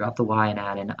 You have to drop the Y and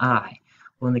add an I.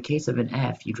 Well, in the case of an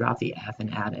F, you drop the F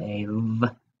and add a V.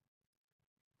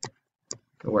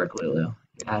 Good work, Lulu. You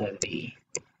add a V.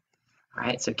 All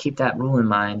right, so keep that rule in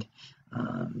mind.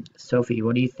 Sophie,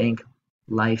 what do you think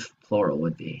life plural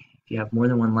would be? If you have more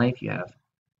than one life, you have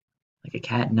like a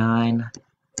cat, 9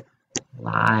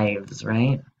 lives,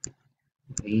 right?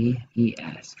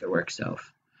 VES. Good work,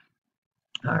 Soph.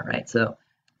 All right, so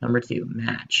number 2,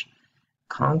 match.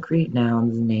 Concrete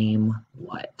nouns name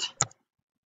what?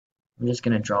 I'm just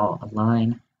going to draw a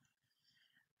line.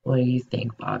 What do you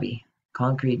think, Bobby?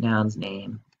 Concrete nouns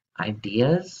name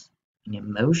ideas and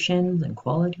emotions and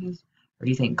qualities? Or do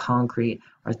you think concrete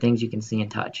are things you can see and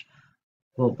touch?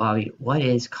 Well, Bobby, what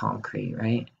is concrete,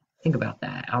 right? Think about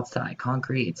that. Outside,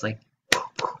 concrete, it's like,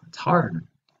 it's hard.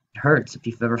 It hurts if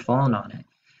you've ever fallen on it.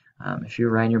 If you're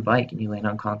riding your bike and you land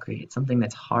on concrete, it's something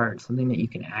that's hard, something that you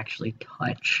can actually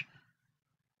touch.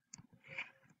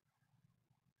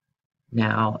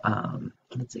 Now,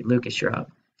 let's see, Lucas, you're up.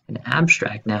 An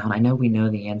abstract noun, I know we know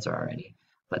the answer already,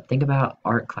 but think about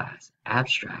art class.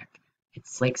 Abstract,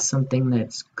 it's like something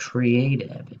that's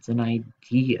creative. It's an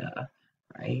idea,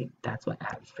 right? That's what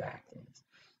abstract is.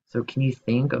 So can you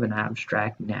think of an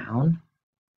abstract noun?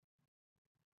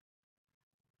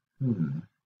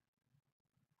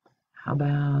 How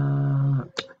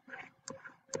about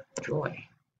joy?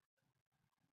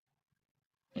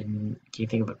 And can you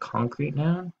think of a concrete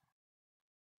noun?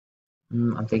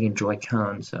 I'm thinking joy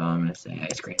cone, so I'm going to say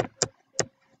ice cream.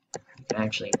 You can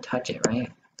actually touch it,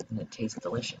 right? And it tastes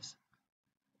delicious.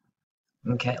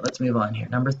 Okay, let's move on here.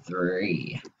 Number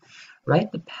 3.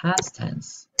 Write the past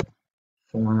tense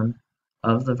form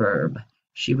of the verb.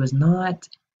 She was not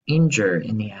injure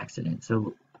in the accident.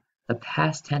 So the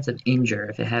past tense of injure,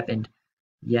 if it happened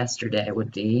yesterday,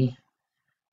 would be,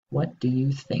 what do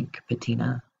you think,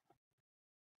 Patina?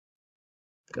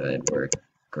 Good work,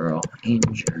 girl.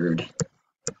 Injured.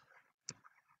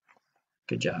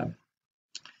 Good job.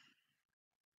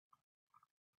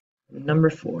 Number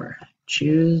 4,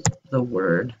 choose the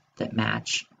word that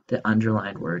match the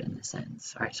underlined word in the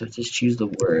sentence. All right, so just choose the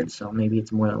word, so maybe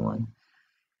it's more than one.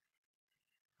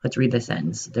 Let's read the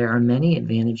sentence. There are many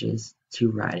advantages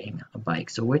to riding a bike.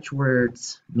 So which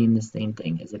words mean the same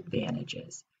thing as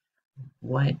advantages?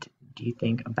 What do you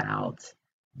think about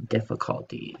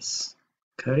difficulties?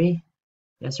 Cody,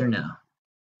 yes or no?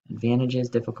 Advantages,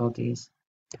 difficulties?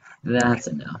 That's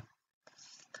a no.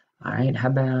 All right, how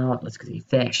about, let's see,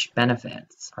 fish,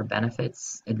 benefits. Are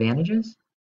benefits advantages?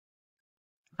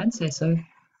 I'd say so.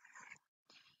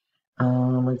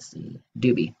 Let's see,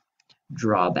 doobie,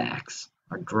 drawbacks.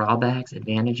 Are drawbacks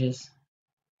advantages?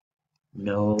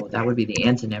 No, that would be the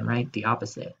antonym, right? The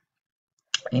opposite.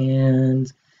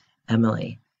 And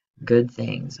Emily, good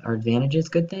things. Are advantages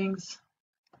good things?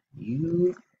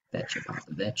 You betcha,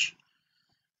 Popovich.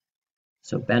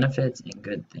 So benefits and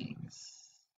good things.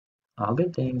 All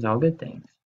good things, all good things.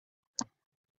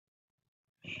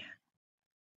 Man,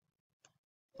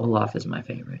 Olaf is my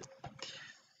favorite.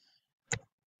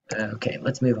 Okay,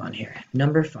 let's move on here.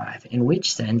 Number 5. In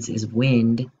which sense is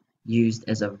wind used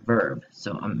as a verb?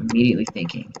 So I'm immediately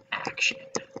thinking action.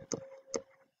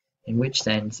 In which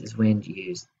sense is wind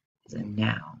used as a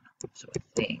noun? So a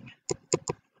thing.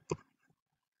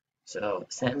 So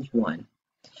sentence 1.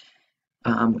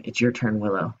 It's your turn,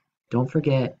 Willow. Don't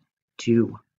forget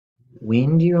to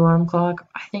wind your alarm clock.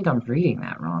 I think I'm reading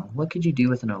that wrong. What could you do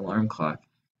with an alarm clock?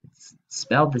 It's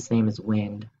spelled the same as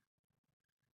wind.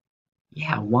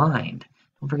 Yeah, wind.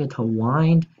 Don't forget to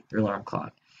wind your alarm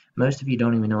clock. Most of you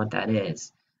don't even know what that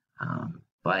is.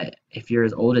 But if you're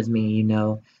as old as me, you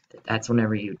know that that's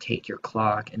whenever you take your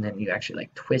clock and then you actually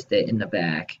like twist it in the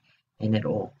back, and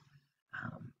it'll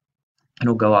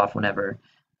go off whenever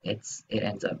it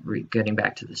ends up getting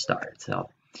back to the start. So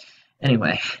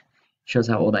anyway, shows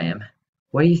how old I am.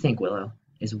 What do you think, Willow?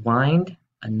 Is wind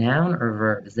a noun or a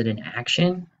verb? Is it an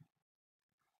action?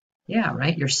 Yeah,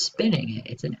 right? You're spinning it.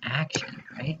 It's an action,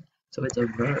 right? So it's a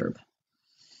verb.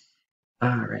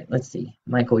 All right, let's see.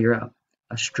 Michael, you're up.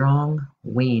 A strong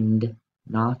wind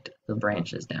knocked the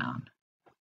branches down.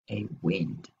 A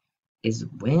wind. Is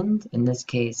wind, in this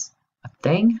case, a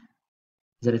thing?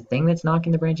 Is it a thing that's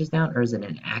knocking the branches down, or is it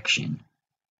an action?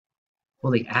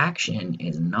 Well, the action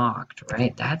is knocked,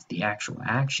 right? That's the actual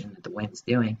action that the wind's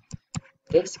doing. In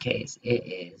this case, it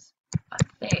is a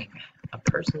thing. A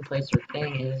person, place, or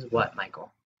thing is what,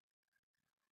 Michael?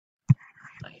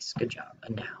 Nice, good job.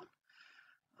 A noun.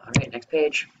 All right, next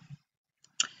page.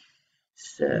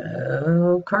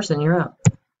 So, Carson, you're up.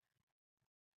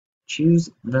 Choose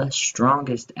the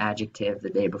strongest adjective the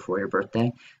day before your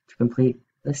birthday to complete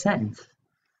the sentence.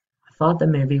 I thought the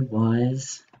movie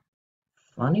was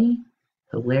funny,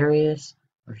 hilarious,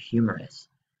 or humorous.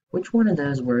 Which one of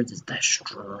those words is the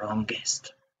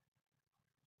strongest?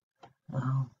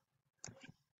 Well,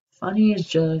 funny is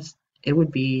just, it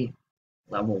would be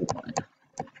level 1.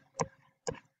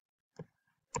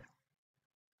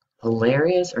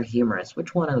 Hilarious or humorous?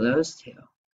 Which one of those two?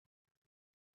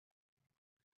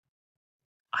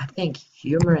 I think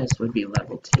humorous would be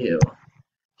level 2.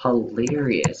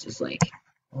 Hilarious is like,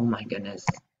 oh my goodness,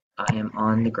 I am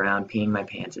on the ground peeing my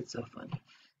pants. It's so funny.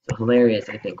 So hilarious,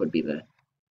 I think, would be the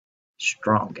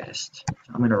strongest. So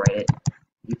I'm going to write it.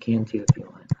 You can too if you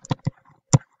want.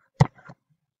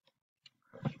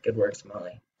 Good work,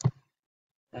 Smalley.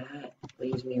 That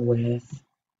leaves me with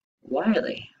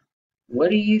Wiley. What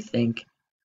do you think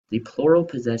the plural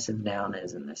possessive noun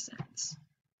is in this sentence?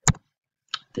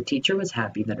 The teacher was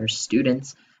happy that her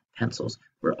students' pencils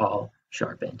were all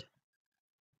sharpened.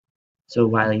 So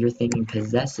Wiley, you're thinking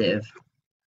possessive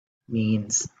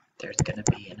means there's going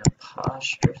to be an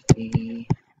apostrophe,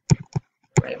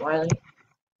 right, Wiley?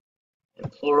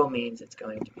 And plural means it's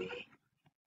going to be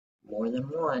more than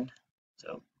one,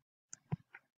 so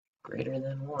greater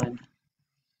than one.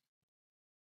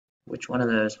 Which one of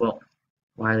those? Well,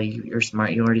 Wiley, you're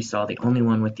smart. You already saw the only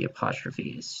one with the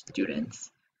apostrophe is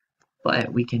students.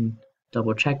 But we can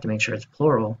double check to make sure it's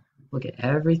plural. Look at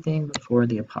everything before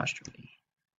the apostrophe.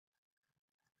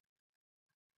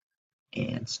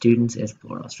 And students is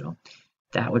plural, so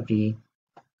that would be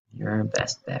your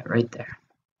best bet right there.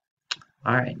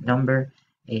 All right, number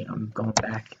 8. I'm going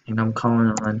back and I'm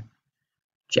calling on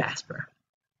Jasper.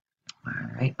 All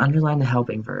right, underline the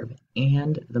helping verb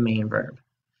and the main verb.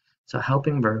 So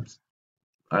helping verbs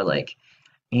are like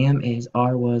Am, is,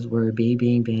 are, was, were, be,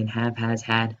 being, been, have, has,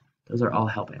 had. Those are all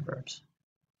helping verbs.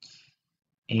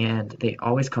 And they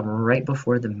always come right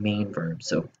before the main verb.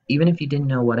 So even if you didn't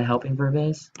know what a helping verb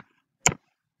is,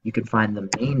 you could find the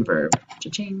main verb,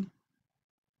 cha-ching,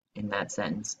 in that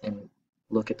sentence and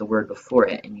look at the word before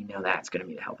it, and you know that's going to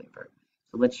be the helping verb.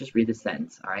 So let's just read the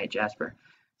sentence. All right, Jasper.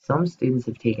 Some students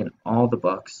have taken all the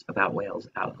books about whales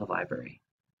out of the library.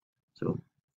 So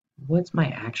what's my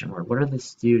action word? What are the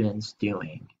students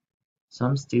doing?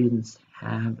 Some students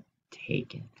have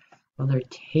taken. Well, they're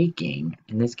taking,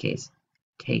 in this case,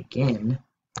 taken.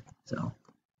 So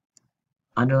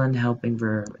underline the helping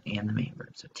verb and the main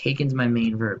verb. So taken is my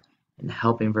main verb, and the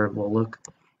helping verb will look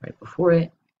right before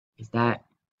it. Is that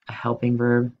a helping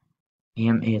verb?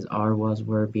 Am, is, are, was,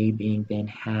 were, be, being, been,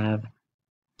 have,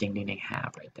 ding, ding, ding,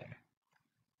 have right there.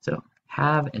 So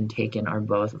have and taken are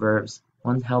both verbs.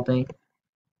 One's helping,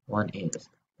 one is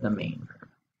the main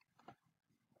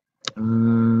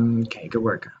verb. Okay, good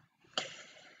work.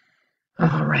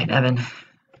 All right, Evan.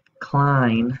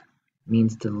 Cline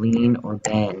means to lean or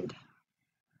bend,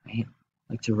 right?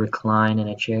 Like to recline in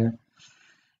a chair.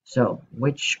 So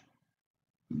which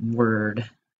word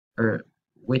or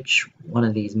which one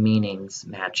of these meanings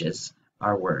matches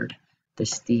our word? The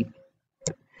steep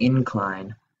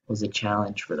incline was a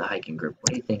challenge for the hiking group.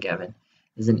 What do you think, Evan?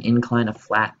 Is an incline a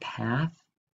flat path?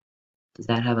 Does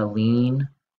that have a lean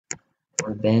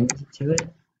or bend to it?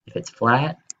 If it's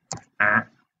flat,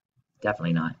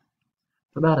 definitely not.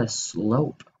 What about a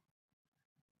slope?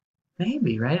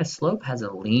 Maybe, right? A slope has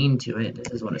a lean to it.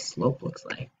 This is what a slope looks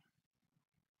like.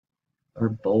 Or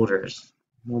boulders.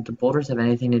 Well, do boulders have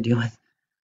anything to do with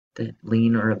the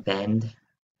lean or a bend?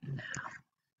 No.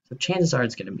 So chances are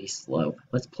it's going to be slope.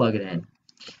 Let's plug it in.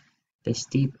 The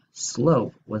steep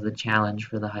slope was a challenge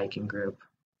for the hiking group.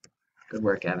 Good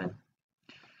work, Evan.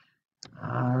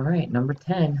 All right, number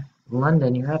 10.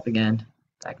 London, you're up again.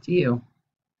 Back to you.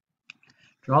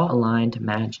 Draw a line to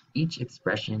match each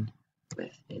expression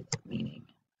with its meaning.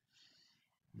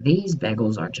 These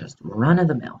bagels are just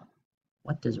run-of-the-mill.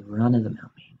 What does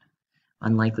run-of-the-mill mean?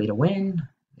 Unlikely to win,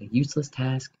 a useless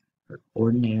task, or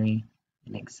ordinary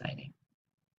and exciting?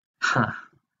 I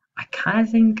kind of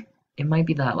think it might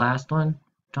be that last one.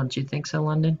 Don't you think so,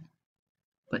 London?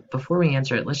 But before we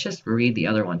answer it, let's just read the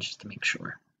other one just to make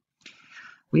sure.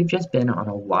 We've just been on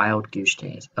a wild goose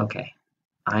chase. Okay,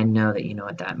 I know that you know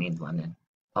what that means, London.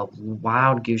 A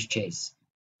wild goose chase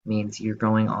means you're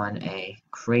going on a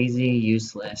crazy,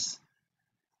 useless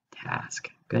task.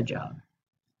 Good job.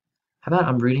 How about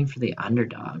I'm rooting for the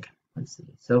underdog? Let's see.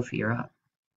 Sophie, you're up.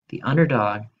 The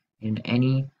underdog in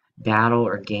any battle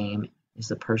or game is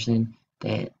the person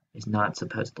that is not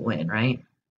supposed to win, right?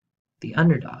 The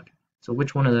underdog. So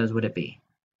which one of those would it be?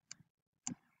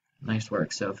 Nice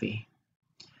work, Sophie.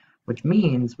 Which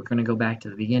means we're going to go back to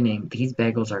the beginning. These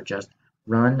bagels are just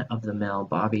run-of-the-mill,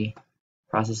 Bobby.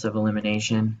 Process of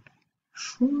elimination.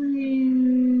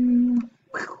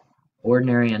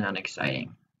 Ordinary and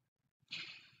unexciting.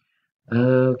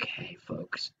 Okay,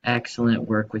 folks. Excellent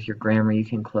work with your grammar. You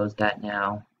can close that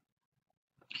now.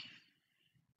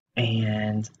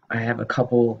 And I have a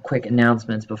couple quick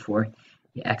announcements before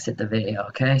you exit the video,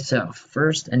 okay? So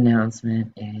first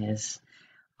announcement is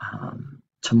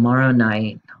tomorrow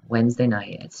night, Wednesday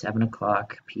night at 7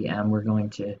 o'clock p.m., we're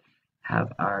going to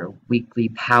have our weekly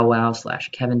powwow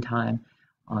 / Kevin time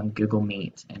on Google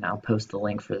Meet, and I'll post the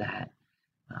link for that.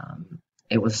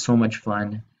 It was so much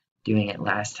fun doing it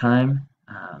last time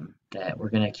that we're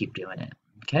going to keep doing it,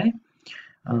 okay?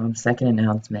 Second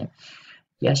announcement.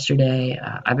 Yesterday,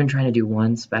 I've been trying to do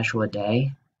one special a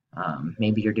day.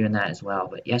 Maybe you're doing that as well,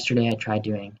 but yesterday I tried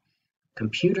doing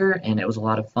computer, and it was a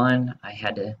lot of fun. I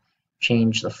had to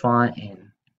change the font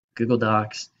in Google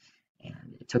Docs,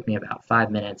 and it took me about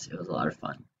 5 minutes. It was a lot of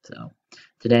fun. So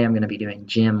today I'm going to be doing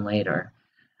gym later,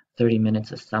 30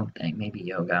 minutes of something, maybe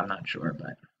yoga, I'm not sure,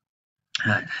 but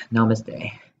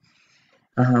namaste.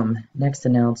 Next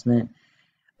announcement,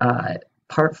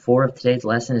 part 4 of today's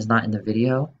lesson is not in the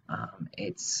video.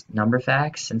 It's number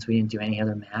facts, since we didn't do any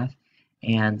other math,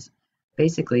 and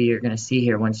basically you're going to see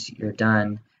here once you're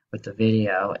done with the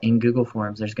video, in Google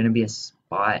Forms there's going to be a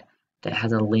spot that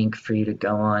has a link for you to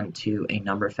go on to a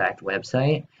number fact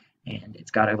website, and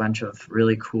it's got a bunch of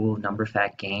really cool number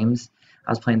fact games.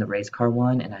 I was playing the race car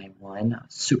one and I won. I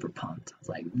was super pumped. I was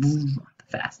like the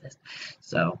fastest.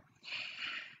 So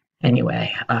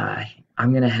anyway,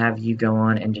 I'm gonna have you go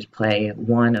on and just play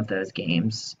one of those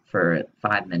games for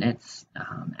 5 minutes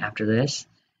after this.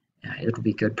 It'll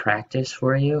be good practice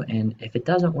for you, and if it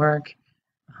doesn't work,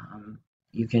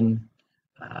 you can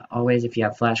always, if you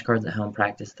have flashcards at home,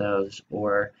 practice those,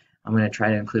 or I'm going to try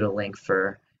to include a link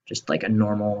for just like a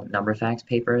normal number facts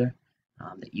paper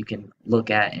that you can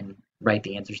look at and write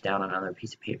the answers down on another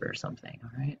piece of paper or something. All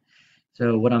right.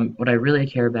 So what I really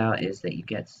care about is that you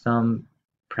get some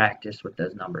practice with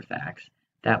those number facts.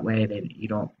 That way that you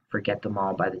don't forget them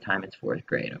all by the time it's fourth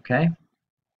grade. Okay.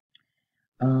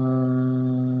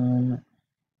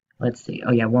 Let's see.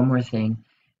 Oh yeah, one more thing.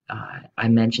 I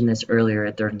mentioned this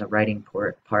earlier during the writing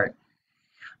part.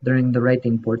 During the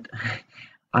writing part,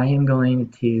 I am going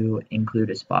to include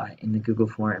a spot in the Google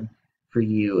form for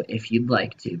you if you'd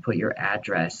like to put your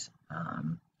address,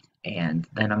 and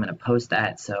then I'm going to post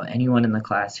that so anyone in the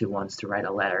class who wants to write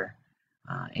a letter,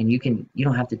 and you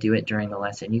don't have to do it during the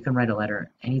lesson. You can write a letter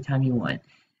anytime you want,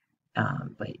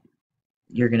 but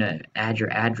you're going to add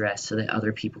your address so that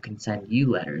other people can send you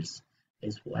letters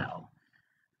as well.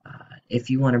 If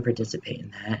you want to participate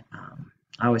in that,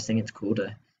 I always think it's cool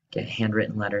to get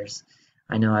handwritten letters.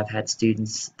 I know I've had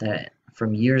students that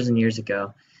from years and years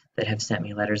ago that have sent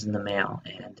me letters in the mail,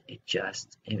 and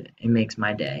it makes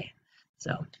my day.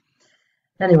 So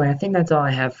anyway, I think that's all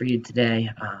I have for you today.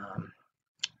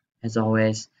 As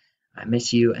always, I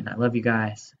miss you and I love you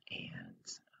guys, and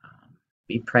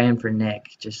be praying for Nick.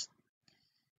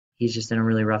 He's just in a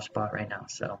really rough spot right now.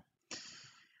 So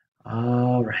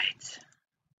all right.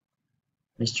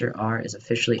 Mr. R is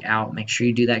officially out. Make sure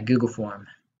you do that Google form.